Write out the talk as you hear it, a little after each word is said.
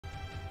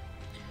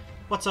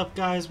What's up,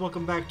 guys?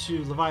 Welcome back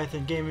to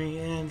Leviathan Gaming,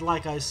 and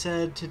like I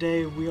said,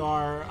 today we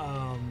are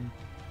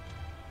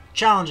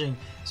challenging.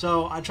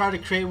 So I tried to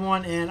create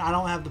one and I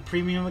don't have the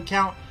premium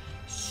account,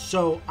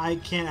 so I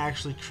can't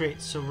actually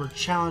create. So we're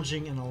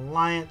challenging an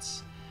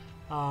alliance.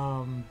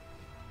 Challenge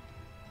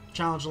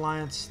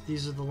alliance.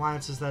 These are the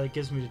alliances that it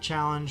gives me to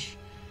challenge.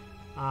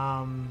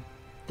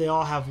 They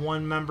all have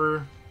one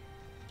member,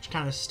 which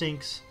kind of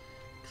stinks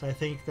because I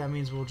think that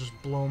means we'll just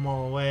blow them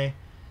all away.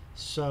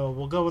 So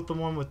we'll go with the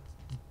one with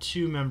the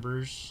 2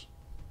 members.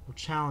 We'll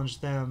challenge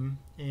them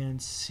and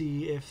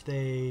see if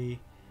they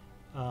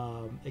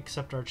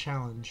accept our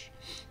challenge.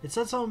 It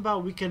said something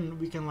about we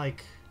can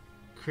like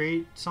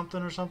create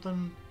something or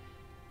something.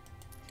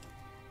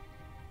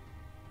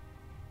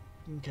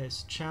 Okay,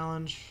 so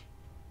challenge.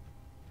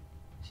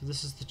 So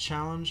this is the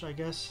challenge, I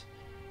guess.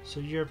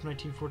 So Europe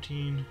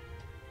 1914.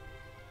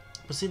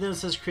 But see, then it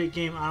says create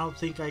game. I don't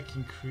think I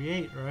can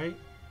create, right?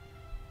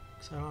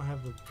 Because I don't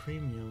have the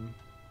premium.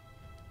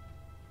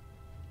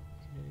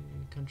 Okay,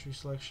 country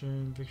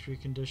selection, victory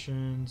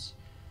conditions.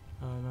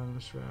 I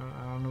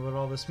don't know what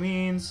all this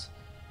means.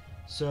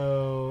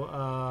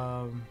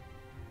 So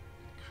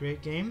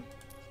create game.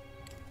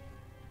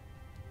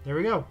 There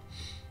we go.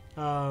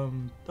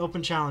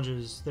 Open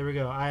challenges. There we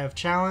go. I have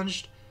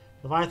challenged.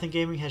 Leviathan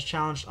Gaming has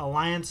challenged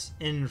Alliance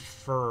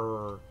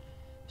Infer.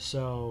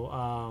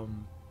 So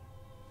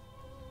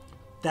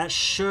that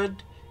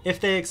should, if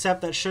they accept,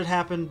 that should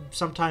happen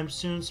sometime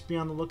soon. So be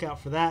on the lookout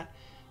for that.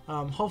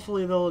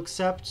 Hopefully they'll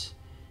accept,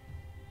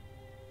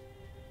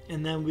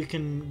 and then we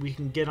can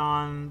get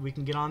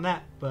on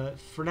that. But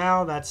for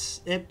now,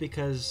 that's it,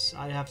 because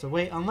I have to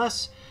wait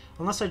unless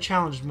I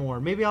challenge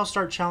more. Maybe I'll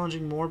start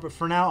challenging more, but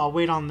for now I'll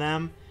wait on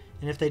them,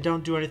 and if they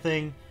don't do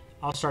anything,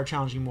 I'll start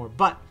challenging more.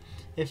 But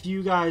if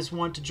you guys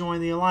want to join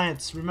the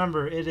alliance,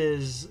 remember, it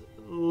is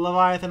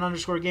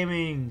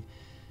Leviathan_gaming.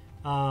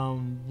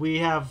 We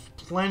have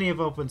plenty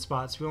of open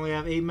spots. We only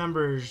have 8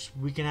 members.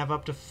 We can have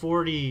up to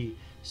 40.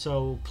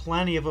 So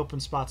plenty of open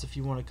spots if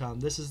you want to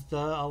come. This is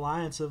the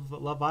alliance of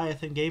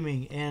Leviathan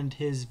Gaming and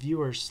his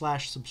viewers /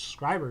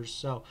 subscribers.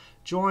 So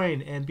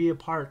join and be a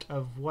part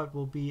of what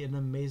will be an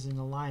amazing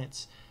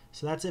alliance.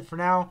 So that's it for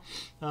now.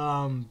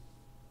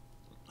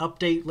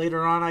 Update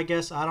later on, I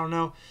guess. I don't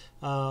know.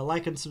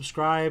 Like and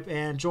subscribe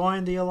and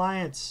join the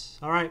alliance.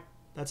 All right.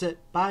 That's it.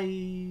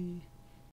 Bye.